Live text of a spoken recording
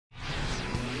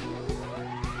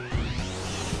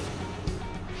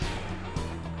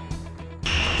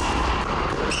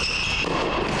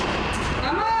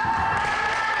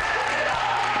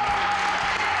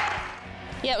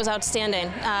was outstanding.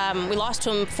 We lost to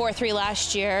them 4-3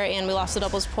 last year, and we lost the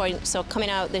doubles point. So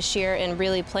coming out this year and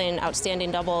really playing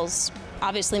outstanding doubles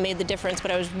obviously made the difference,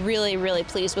 but I was really, really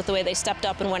pleased with the way they stepped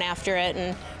up and went after it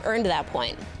and earned that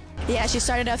point. Yeah, she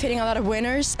started off hitting a lot of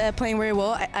winners, playing very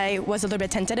well. I was a little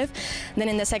bit tentative. Then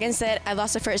in the second set, I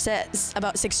lost the first set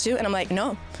about 6-2, and I'm like,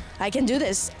 no, I can do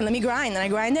this. Let me grind. And I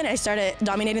grinded. I started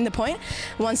dominating the point.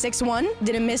 Won 6-1,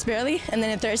 didn't miss barely. And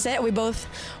then in the third set, we both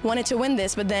wanted to win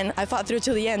this, but then I fought through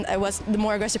till the end. I was the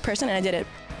more aggressive person, and I did it.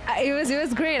 It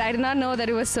was great. I did not know that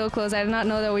it was so close. I did not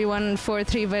know that we won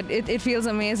 4-3, but it feels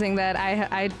amazing that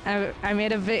I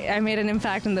made an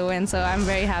impact in the win. So I'm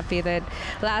very happy that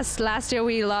last year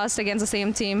we lost against the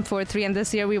same team 4-3, and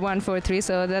this year we won 4-3.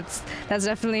 So that's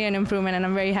definitely an improvement, and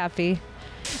I'm very happy.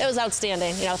 It was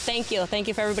outstanding. Thank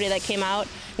you for everybody that came out.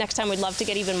 Next time we'd love to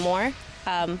get even more,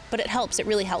 but it helps. It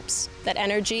really helps. That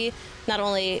energy not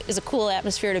only is a cool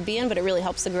atmosphere to be in, but it really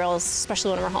helps the girls,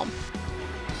 especially when we're home.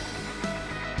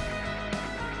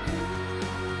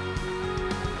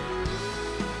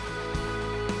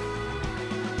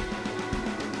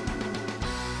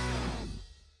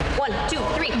 One, two,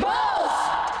 three, ball!